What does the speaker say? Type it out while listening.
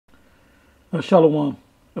Shalom,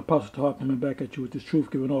 Apostle Tahar coming back at you with this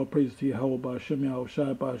truth, giving all praises to Yahweh by Hashem, Yahweh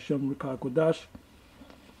Shai by Hashem, Rikah Kodash.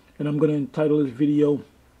 And I'm going to entitle this video,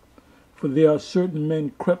 For There Are Certain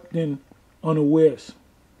Men Crept In Unawares.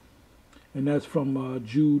 And that's from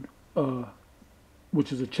Jude,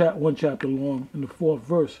 which is one chapter long, in the 4th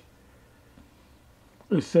verse.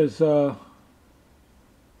 It says, let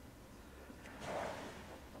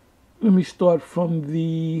me start from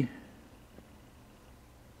the...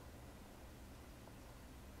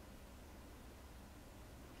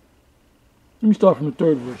 Let me start from the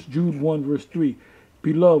 3rd verse, Jude 1 verse 3.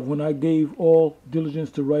 Beloved, when I gave all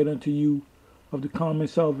diligence to write unto you of the common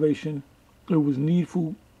salvation, it was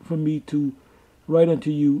needful for me to write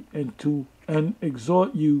unto you and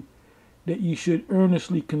exhort you that ye should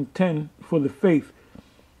earnestly contend for the faith.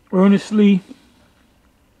 Earnestly,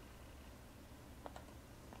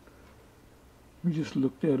 let me just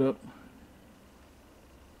look that up.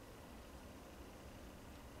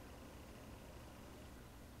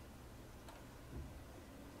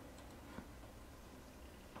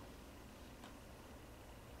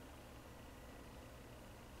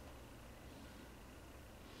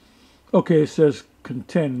 Okay, it says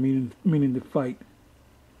contend, meaning to fight.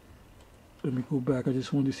 Let me go back. I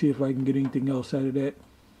just wanted to see if I can get anything else out of that.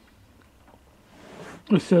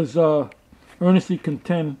 It says earnestly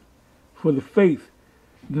contend for the faith.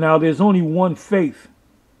 Now, there's only one faith.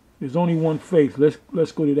 There's only one faith.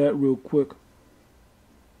 Let's go to that real quick.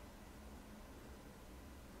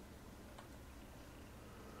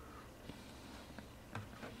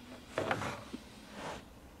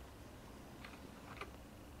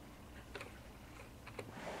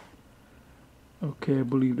 Okay, I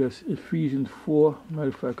believe that's Ephesians 4. Matter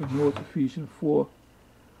of fact, I know it's Ephesians 4.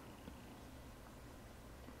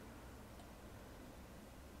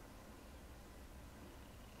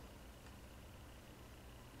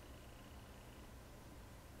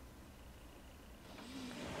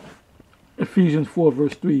 Ephesians 4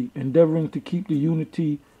 verse 3. Endeavoring to keep the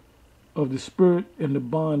unity of the Spirit and the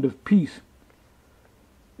bond of peace.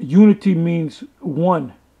 Unity means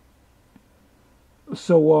one.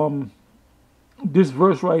 So, this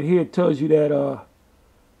verse right here tells you that,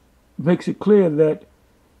 makes it clear that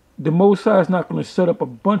the Most High is not going to set up a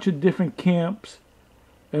bunch of different camps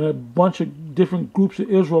and a bunch of different groups of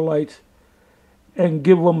Israelites and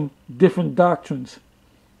give them different doctrines.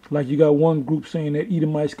 Like you got one group saying that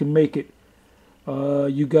Edomites can make it.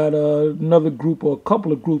 You got another group or a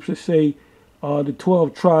couple of groups that say the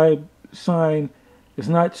 12 tribe sign is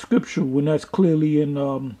not scriptural when that's clearly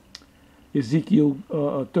in Ezekiel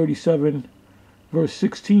 37 verse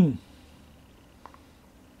 16.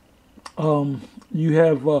 You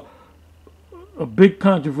have a big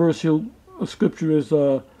controversial scripture is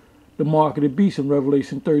the mark of the beast in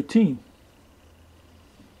Revelation 13.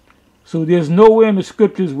 So there's nowhere in the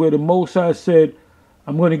scriptures where the Most High said,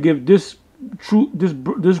 I'm going to give this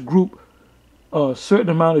group a certain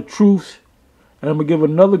amount of truths, and I'm going to give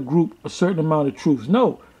another group a certain amount of truths.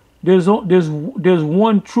 No, there's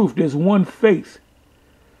one truth, there's one faith.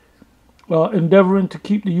 Endeavoring to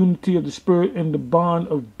keep the unity of the Spirit and the bond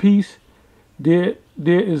of peace. There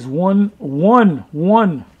is one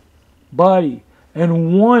body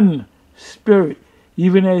and one Spirit,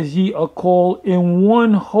 even as ye are called in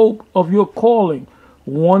one hope of your calling,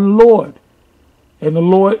 one Lord. And the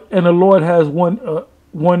Lord has one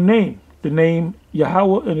name, the name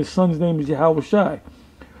Yahweh, and his son's name is Yahweh Shai.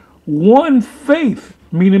 One faith,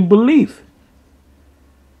 meaning belief.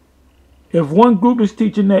 If one group is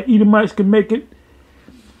teaching that Edomites can make it,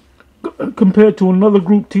 compared to another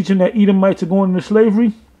group teaching that Edomites are going into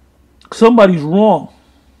slavery, somebody's wrong.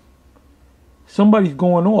 Somebody's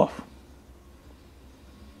going off.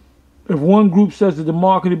 If one group says that the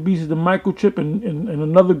mark of the beast is the microchip, and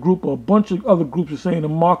another group or a bunch of other groups are saying the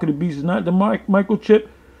mark of the beast is not the microchip,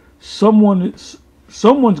 someone's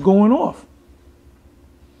going off.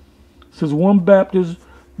 It says one baptism,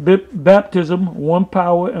 one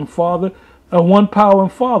power and Father, one power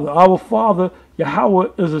and Father. Our Father Yahweh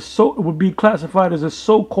would be classified as a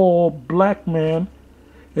so-called black man,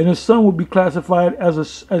 and his Son would be classified as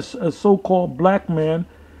a so-called black man.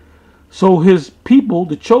 So his people,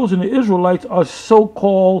 the chosen, the Israelites, are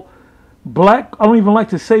so-called black. I don't even like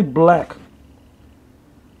to say black,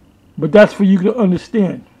 but that's for you to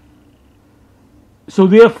understand. So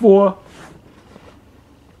therefore,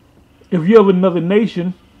 if you have another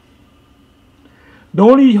nation, the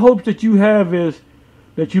only hope that you have is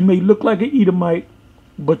that you may look like an Edomite,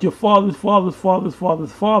 but your father's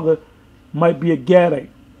father might be a Gadite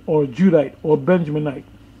or a Judite or a Benjaminite.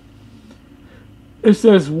 It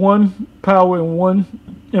says one power and one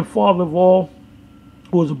and Father of all,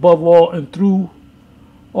 who is above all and through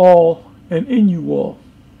all and in you all.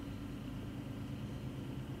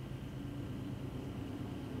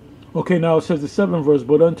 Okay, now it says the 7th verse,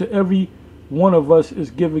 but unto every one of us is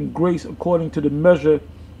given grace according to the measure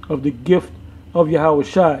of the gift of Yahweh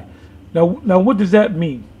Shai. Now what does that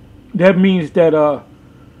mean? That means that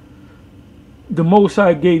the Most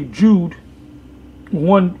High gave Jude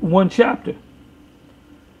one chapter.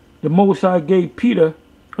 The Most High gave Peter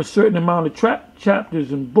a certain amount of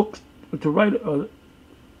chapters and books to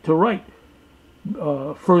write.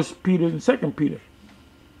 First Peter and Second Peter.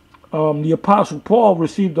 The Apostle Paul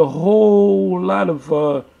received a whole lot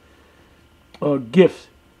of gifts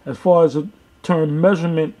as far as the term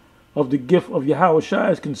measurement of the gift of Yahweh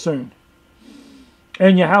Shai is concerned.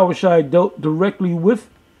 And Yahweh Shai dealt directly with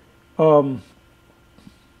the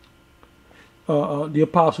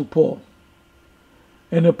Apostle Paul.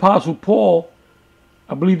 And the Apostle Paul,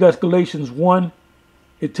 I believe that's Galatians 1,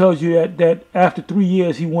 it tells you that after 3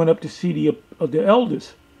 years he went up to see the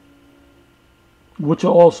elders, which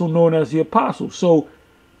are also known as the apostles. So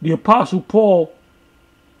the Apostle Paul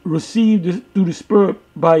received this through the Spirit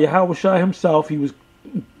by Yahweh Shai himself. He was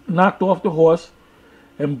knocked off the horse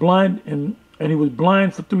and blind, and he was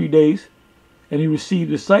blind for 3 days, and he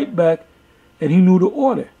received his sight back, and he knew the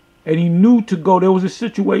order, and he knew to go. There was a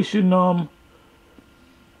situation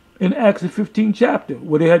in Acts the 15th chapter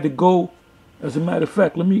where they had to go. As a matter of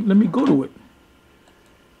fact, let me go to it.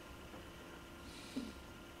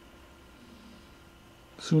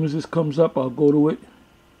 As soon as this comes up, I'll go to it.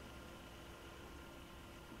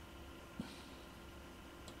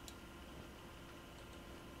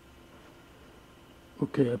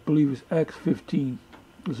 Okay, I believe it's Acts 15.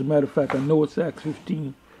 As a matter of fact, I know it's Acts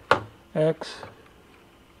 15. Acts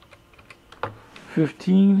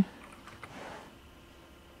 15.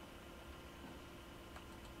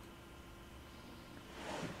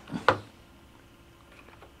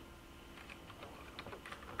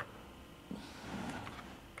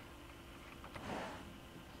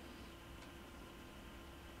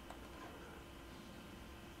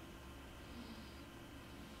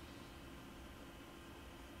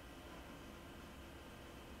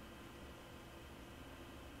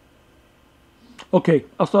 Okay,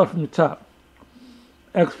 I'll start from the top.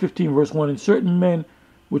 Acts 15 verse 1. And certain men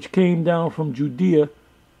which came down from Judea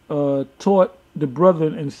taught the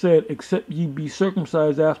brethren and said, except ye be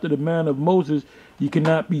circumcised after the manner of Moses, ye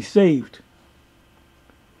cannot be saved.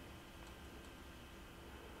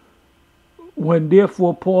 When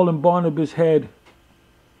therefore Paul and Barnabas had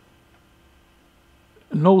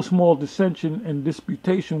no small dissension and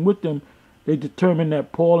disputation with them, they determined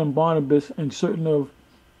that Paul and Barnabas and certain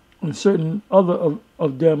other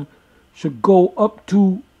of them should go up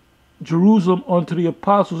to Jerusalem unto the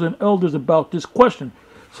apostles and elders about this question.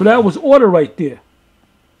 So that was order right there.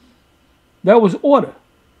 That was order.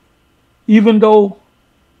 Even though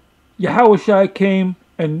Yahweh Shai came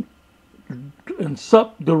and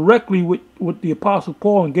supped directly with the Apostle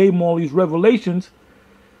Paul and gave him all these revelations,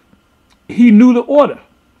 he knew the order.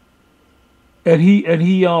 And he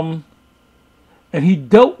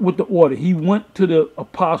dealt with the order. He went to the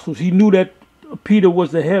apostles. He knew that Peter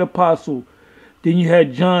was the head apostle. Then you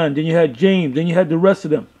had John. Then you had James. Then you had the rest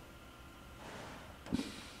of them.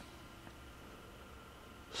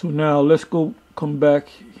 So now let's come back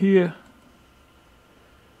here.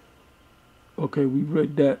 Okay, we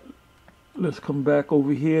read that. Let's come back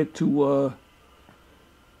over here to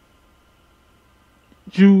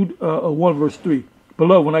Jude 1 verse 3.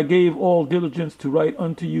 Beloved, when I gave all diligence to write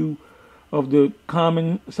unto you of the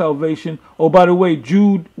common salvation. Oh, by the way,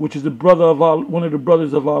 Jude, which is the brother of one of the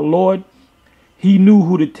brothers of our Lord, he knew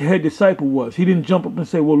who the head disciple was. He didn't jump up and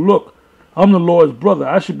say, well, look, I'm the Lord's brother.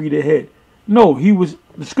 I should be the head. No,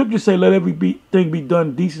 the scriptures say, let everything be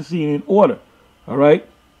done decency and in order. All right.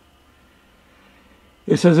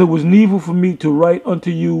 It says, it was needful for me to write unto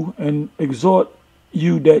you and exhort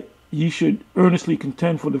you that ye should earnestly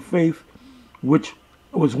contend for the faith which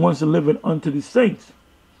was once delivered unto the saints,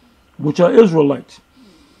 which are Israelites.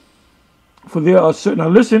 For there are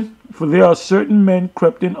certain men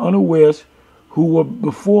crept in unawares, who were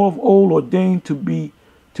before of old ordained to be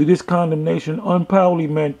to this condemnation, unpowerly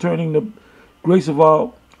men, turning the grace of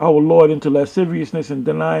our Lord into lasciviousness and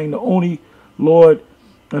denying the only Lord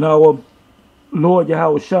and our Lord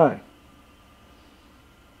Yahweh Shai.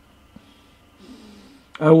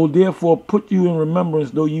 I will therefore put you in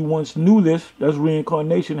remembrance, though ye once knew this, that's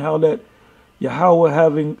reincarnation, how that Yahweh,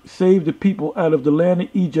 having saved the people out of the land of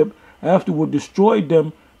Egypt, afterward destroyed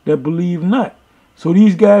them that believed not. So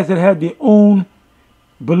these guys that had their own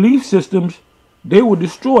belief systems, they were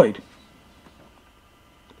destroyed.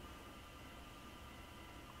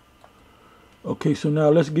 Okay, so now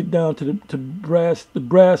let's get down to the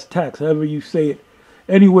brass tacks, however you say it.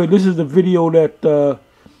 Anyway, this is the video that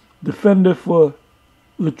Defender for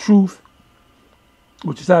the Truth,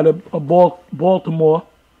 which is out of Baltimore,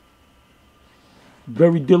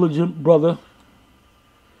 very diligent brother.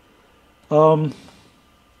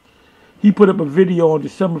 He put up a video on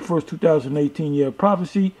December 1st, 2018, Year of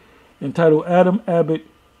Prophecy, entitled Adam Abbott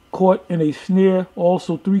Caught in a Snare.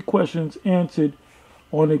 Also, 3 questions answered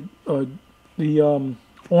on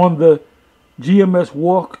the GMS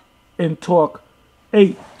Walk and Talk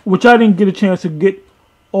 8, which I didn't get a chance to get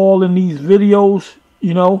all in these videos,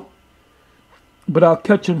 you know, but I'll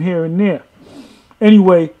catch them here and there.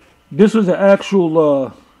 Anyway, this was an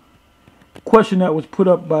actual question that was put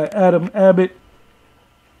up by Adam Abbott,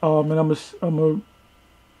 and I'm gonna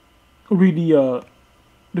read the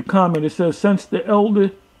comment. It says, since the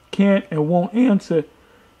elder can't and won't answer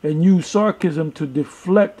and use sarcasm to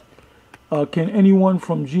deflect, can anyone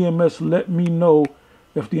from GMS let me know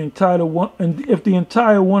if the entire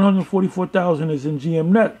 144,000 is in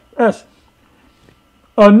GMS?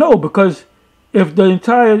 No, because if the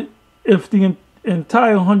entire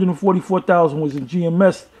 144,000 was in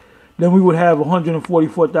GMS, then we would have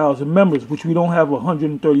 144,000 members, which we don't have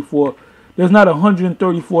 134. There's not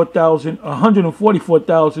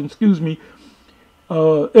 144,000, excuse me,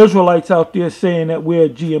 Israelites out there saying that we're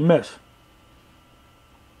GMS.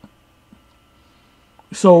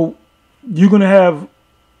 So you're going to have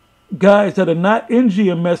guys that are not in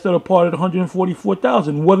GMS that are part of the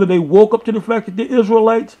 144,000, whether they woke up to the fact that they're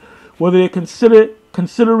Israelites, whether they're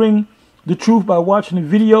considering the truth by watching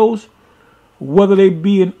the videos, whether they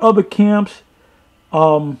be in other camps,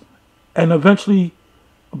 and eventually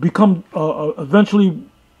be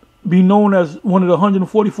known as one of the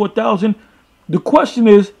 144,000. The question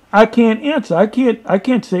is, I can't answer. I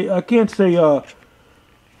can't say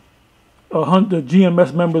the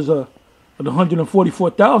GMS members are the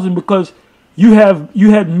 144,000, because you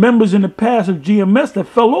had members in the past of GMS that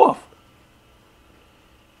fell off.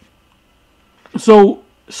 So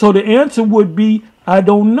the answer would be, I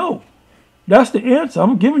don't know. That's the answer.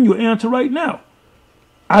 I'm giving you an answer right now.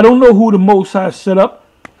 I don't know who the Most High set up.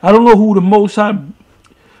 I don't know who the Most High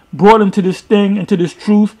brought into this thing, into this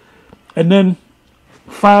truth, and then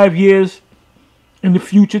 5 years in the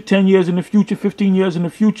future, 10 years in the future, 15 years in the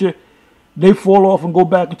future, they fall off and go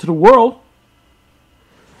back into the world.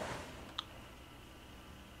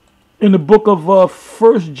 In the book of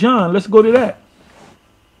 1 John, let's go to that.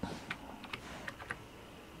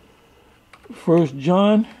 1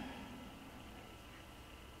 John.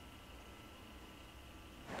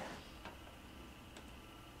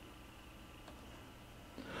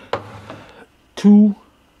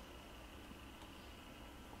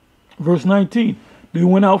 Verse 19, they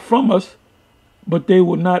went out from us, but they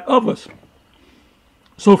were not of us.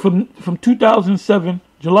 So from 2007,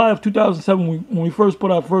 July of 2007, when we first put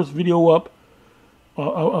our first video up,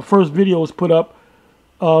 our first video was put up,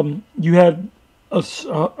 you had a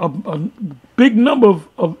big number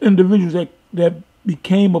of individuals that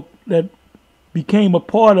became a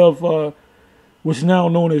part of what's now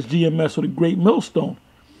known as GMS, or the Great Millstone.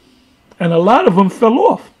 And a lot of them fell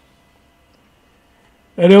off.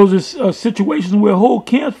 And there was this situation where whole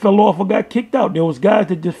camps fell off or got kicked out. There was guys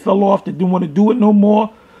that just fell off that didn't want to do it no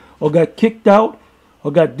more, or got kicked out,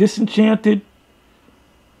 or got disenchanted,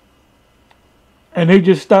 and they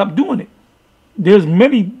just stopped doing it. There's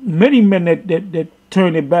many men that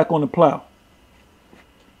turn their back on the plow.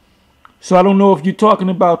 So I don't know if you're talking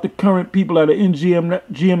about the current people that are in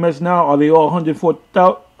GMS now. Are they all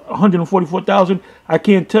 144,000? I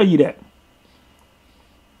can't tell you that.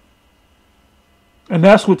 And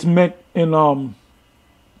that's what's meant in 1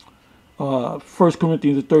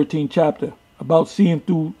 Corinthians, the 13th chapter, about seeing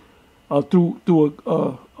through a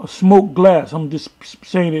smoke glass. I'm just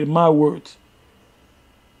saying it in my words.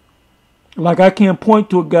 Like, I can't point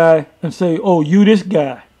to a guy and say, "Oh, you this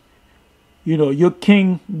guy. You know, you're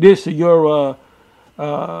King this, or you're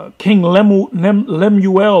King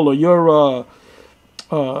Lemuel, or you're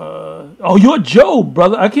oh, you're Job,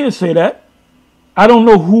 brother." I can't say that. I don't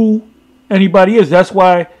know who anybody is. That's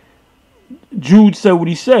why Jude said what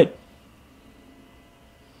he said.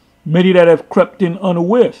 Many that have crept in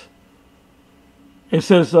unawares. It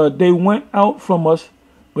says, they went out from us,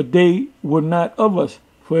 but they were not of us.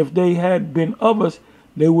 For if they had been of us,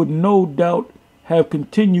 they would no doubt have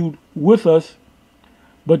continued with us.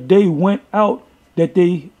 But they went out that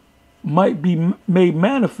they might be made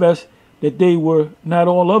manifest that they were not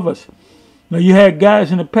all of us. Now, you had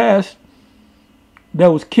guys in the past that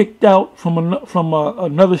was kicked out from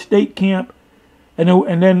another state camp, and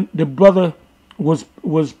then the brother was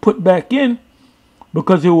put back in,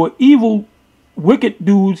 because there were evil, wicked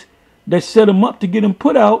dudes that set him up to get him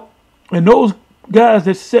put out, and those guys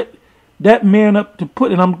that set that man up to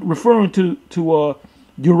put, and I'm referring to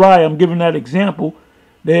Uriah, I'm giving that example,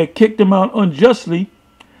 they had kicked him out unjustly,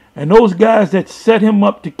 and those guys that set him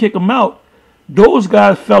up to kick him out, those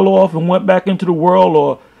guys fell off and went back into the world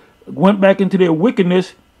or went back into their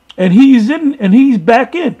wickedness, and he's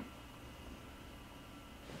back in.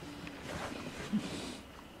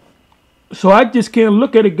 So I just can't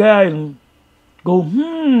look at a guy and go,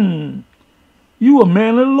 you a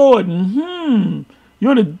man of the Lord, and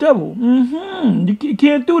you're the devil, You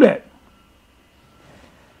can't do that.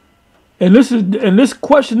 And this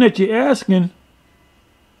question that you're asking,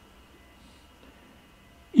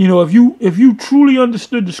 you know, if you truly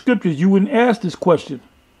understood the scriptures, you wouldn't ask this question.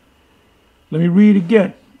 Let me read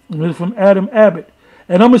again. This is from Adam Abbott.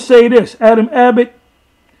 And I'm going to say this, Adam Abbott,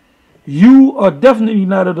 you are definitely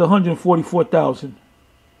not of the 144,000.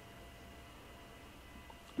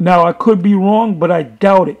 Now, I could be wrong, but I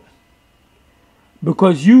doubt it.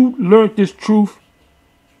 Because you learned this truth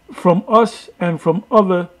from us and from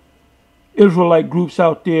other Israelite groups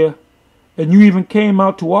out there. And you even came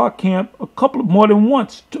out to our camp more than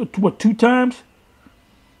once, two times,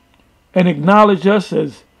 and acknowledged us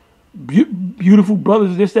as beautiful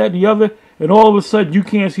brothers, this, that, and the other. And all of a sudden, you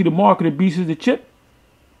can't see the mark of the beast as the chip.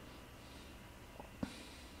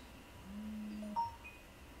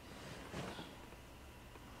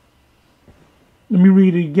 Let me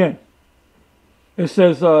read it again. It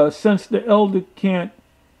says, since the elder can't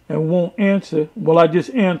and won't answer, well, I just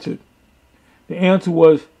answered. The answer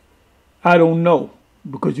was, I don't know.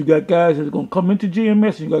 Because you got guys that's going to come into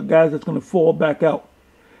GMS and you got guys that's going to fall back out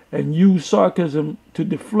and use sarcasm to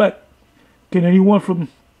deflect. Can anyone from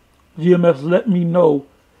GMS let me know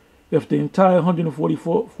if the entire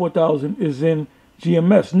 144,000 is in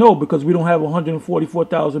GMS? No, because we don't have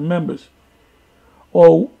 144,000 members.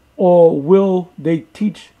 Or will they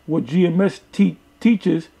teach what GMS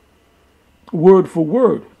teaches word for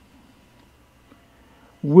word?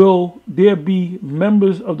 Will there be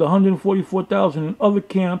members of the 144,000 in other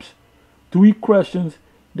camps? 3 questions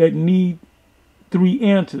that need 3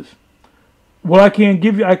 answers. Well, I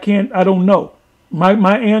don't know.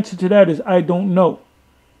 My answer to that is I don't know.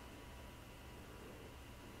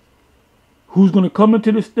 Who's going to come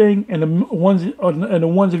into this thing, and the ones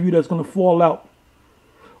of you that's going to fall out,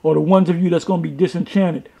 or the ones of you that's going to be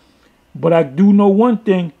disenchanted. But I do know one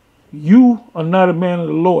thing: you are not a man of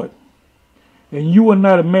the Lord. And you are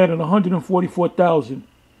not a man of 144,000.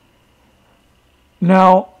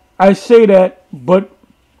 Now, I say that, but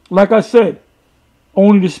like I said,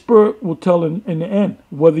 only the Spirit will tell in the end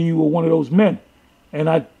whether you are one of those men. And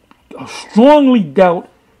I strongly doubt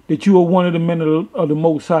that you are one of the men of the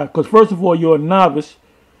Most High. Because first of all, you're a novice.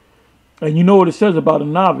 And you know what it says about a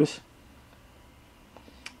novice.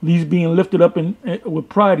 He's being lifted up with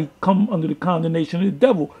pride. He come under the condemnation of the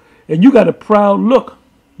devil. And you got a proud look.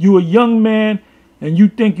 You a young man and you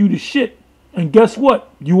think you the shit. And guess what?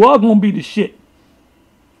 You are going to be the shit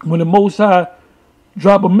when the Most High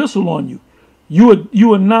drop a missile on you.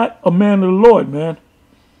 You are not a man of the Lord, man.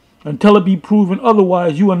 Until it be proven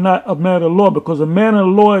otherwise, you are not a man of the Lord. Because a man of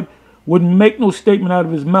the Lord wouldn't make no statement out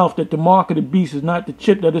of his mouth that the mark of the beast is not the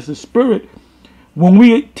chip, that it's the spirit, when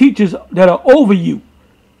we teachers that are over you.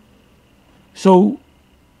 So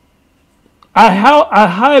I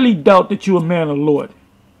highly doubt that you're a man of the Lord.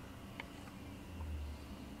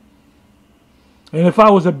 And if I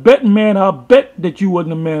was a betting man, I'll bet that you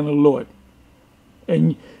wasn't a man of the Lord.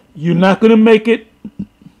 And you're not going to make it.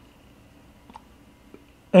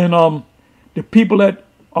 And the people that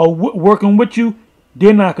are working with you,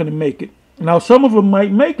 they're not going to make it. Now, some of them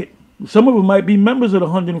might make it. Some of them might be members of the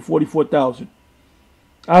 144,000.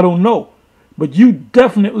 I don't know. But you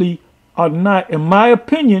definitely are not, in my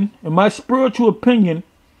opinion, in my spiritual opinion,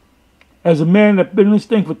 as a man that's been in this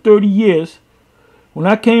thing for 30 years, when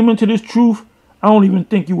I came into this truth, I don't even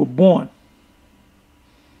think you were born.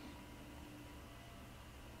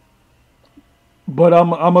 But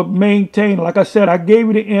I'm a maintain. Like I said, I gave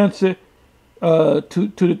you the answer to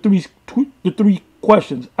the three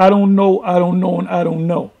questions. I don't know, I don't know, and I don't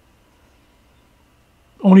know.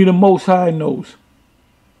 Only the Most High knows.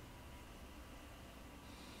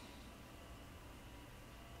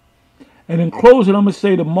 And in closing, I'm going to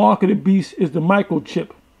say the mark of the beast is the microchip.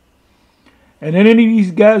 And then any of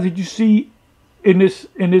these guys that you see in this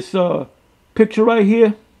picture right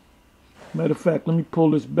here, matter of fact, let me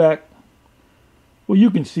pull this back. Well, you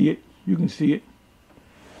can see it. You can see it.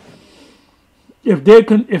 If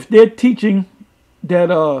they're teaching that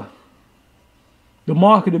the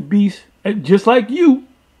mark of the beast, just like you,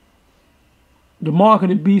 The mark of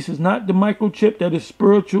the beast is not the microchip that is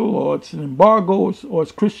spiritual, or it's an embargo, or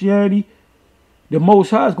it's Christianity. The Most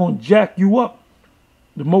High is going to jack you up.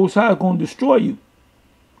 The Most High is going to destroy you.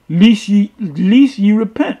 Least ye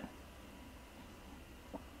repent.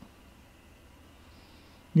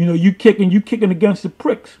 You know, you kicking against the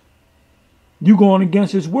pricks. You going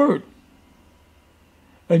against His word.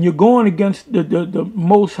 And you're going against the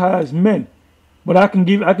Most High's men. But I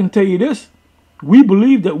can tell you this. We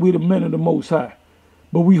believe that we're the men of the Most High.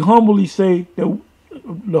 But we humbly say that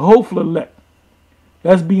the hopeful elect.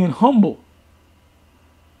 That's being humble.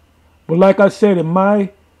 But like I said, in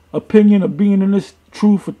my opinion of being in this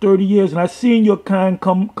truth for 30 years, and I seen your kind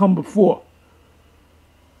come before.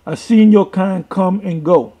 I seen your kind come and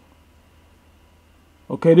go.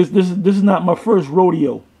 Okay, this is not my first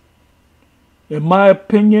rodeo. In my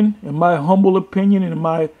opinion, in my humble opinion, and in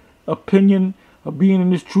my opinion of being in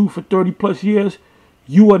this truth for 30 plus years,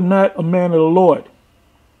 you are not a man of the Lord.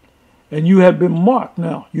 And you have been marked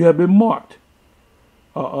now. You have been marked.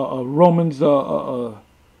 Romans,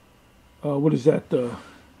 what is that?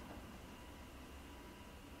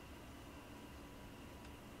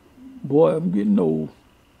 Boy, I'm getting old.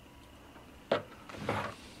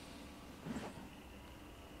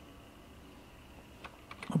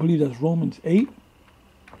 I believe that's Romans 8.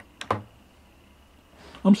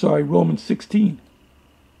 I'm sorry, Romans 16.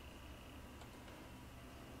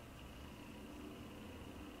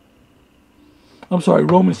 I'm sorry,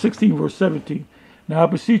 Romans 16, verse 17. Now I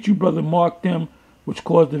beseech you, brother, mark them which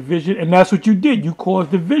cause division. And that's what you did. You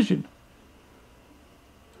caused division.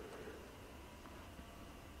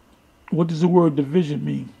 What does the word division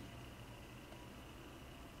mean?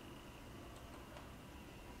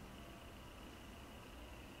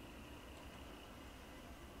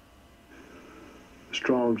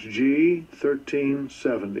 Strong's G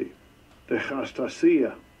 1370.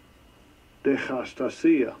 Dechastasia.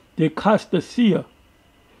 Dechastasia. Dechastasia,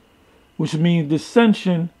 which means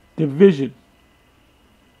dissension, division.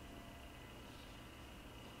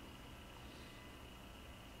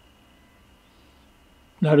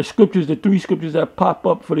 Now the scriptures, the three scriptures that pop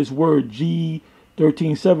up for this word G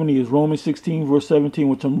 1370 is Romans 16 verse 17,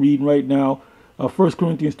 which I'm reading right now. 1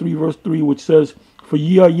 Corinthians 3 verse 3, which says, For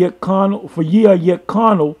ye are yet carnal,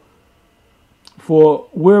 for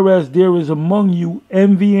whereas there is among you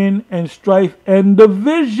envying and strife and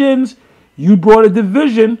divisions, you brought a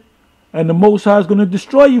division, and the Most High is going to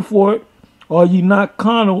destroy you for it. Are ye not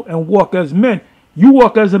carnal and walk as men? You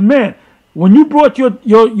walk as a man. When you brought your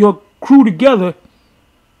crew together,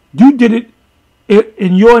 you did it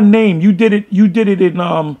in your name. You did it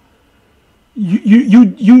in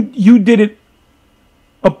you did it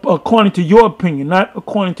according to your opinion, not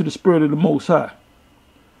according to the Spirit of the Most High.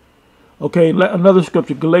 Okay, another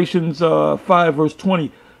scripture, Galatians 5 verse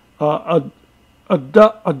 20.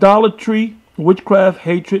 Idolatry, witchcraft,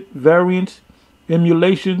 hatred, variance,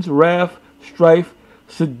 emulations, wrath, strife,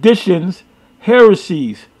 seditions,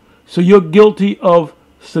 heresies. So you're guilty of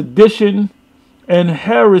sedition and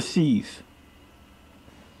heresies.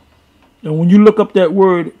 And when you look up that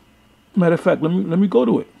word, matter of fact, let me go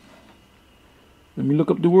to it. Let me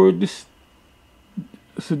look up the word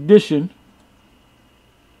sedition.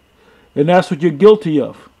 And that's what you're guilty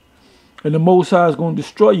of. And the Most High is going to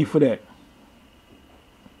destroy you for that.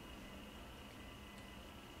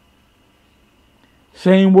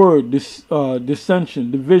 Same word,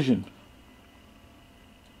 dissension, division.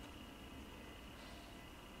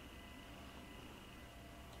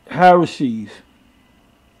 Heresies.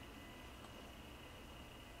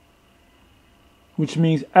 Which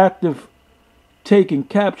means active taking,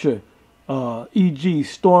 capture, e.g.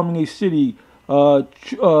 storming a city,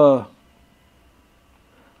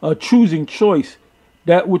 choosing choice,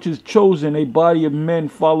 that which is chosen, a body of men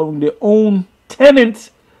following their own tenets,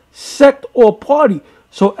 sect or party.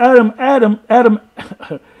 So Adam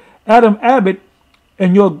Abbott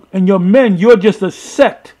and your men, you're just a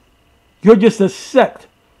sect. You're just a sect.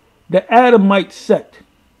 The Adamite sect.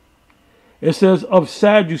 It says of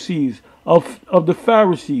Sadducees, of the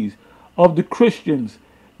Pharisees, of the Christians,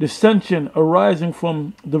 dissension arising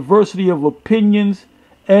from diversity of opinions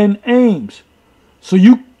and aims. So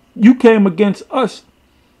you came against us,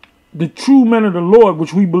 the true men of the Lord,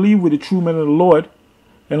 which we believe we're the true men of the Lord.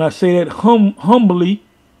 And I say that humbly.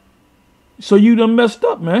 So you done messed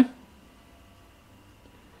up, man.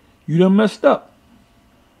 You done messed up.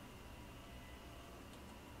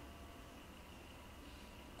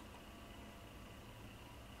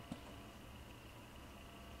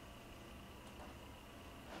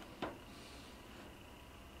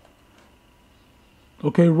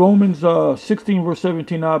 Okay, Romans 16 verse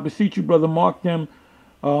 17. I beseech you, brother, mark them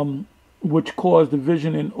which cause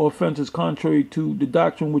division and offenses contrary to the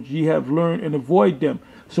doctrine which ye have learned, and avoid them.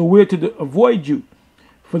 So we're to avoid you.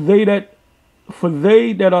 For they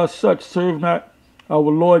that are such serve not our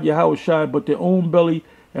Lord Yahushua, but their own belly,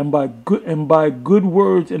 and by good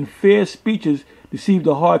words and fair speeches deceive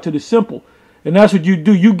the hearts of the simple. And that's what you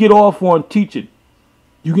do. You get off on teaching.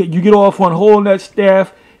 You get off on holding that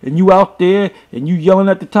staff, and you out there and you yelling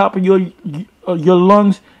at the top of your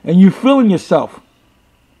lungs, and you feeling yourself.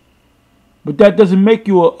 But that doesn't make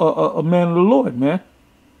you a man of the Lord, man.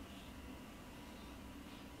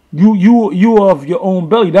 You are of your own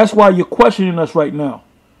belly. That's why you're questioning us right now.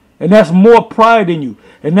 And that's more pride in you.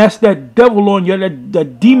 And that's that devil on you,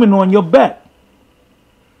 that demon on your back.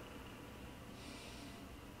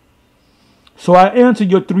 So I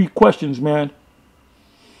answered your 3 questions, man.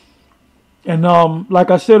 And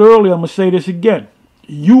like I said earlier, I'm going to say this again.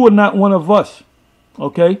 You are not one of us.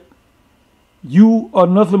 Okay? You are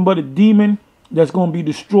nothing but a demon that's going to be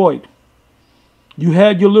destroyed. You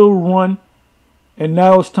had your little run. And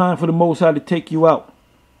now it's time for the Most High to take you out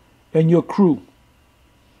and your crew.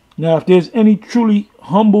 Now, if there's any truly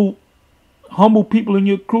humble people in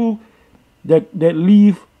your crew that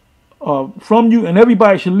leave from you, and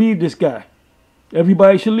everybody should leave this guy.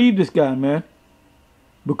 Everybody should leave this guy, man.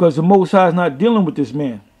 Because the Most High is not dealing with this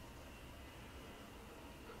man.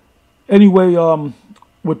 Anyway,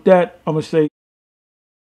 with that, I'm going to say,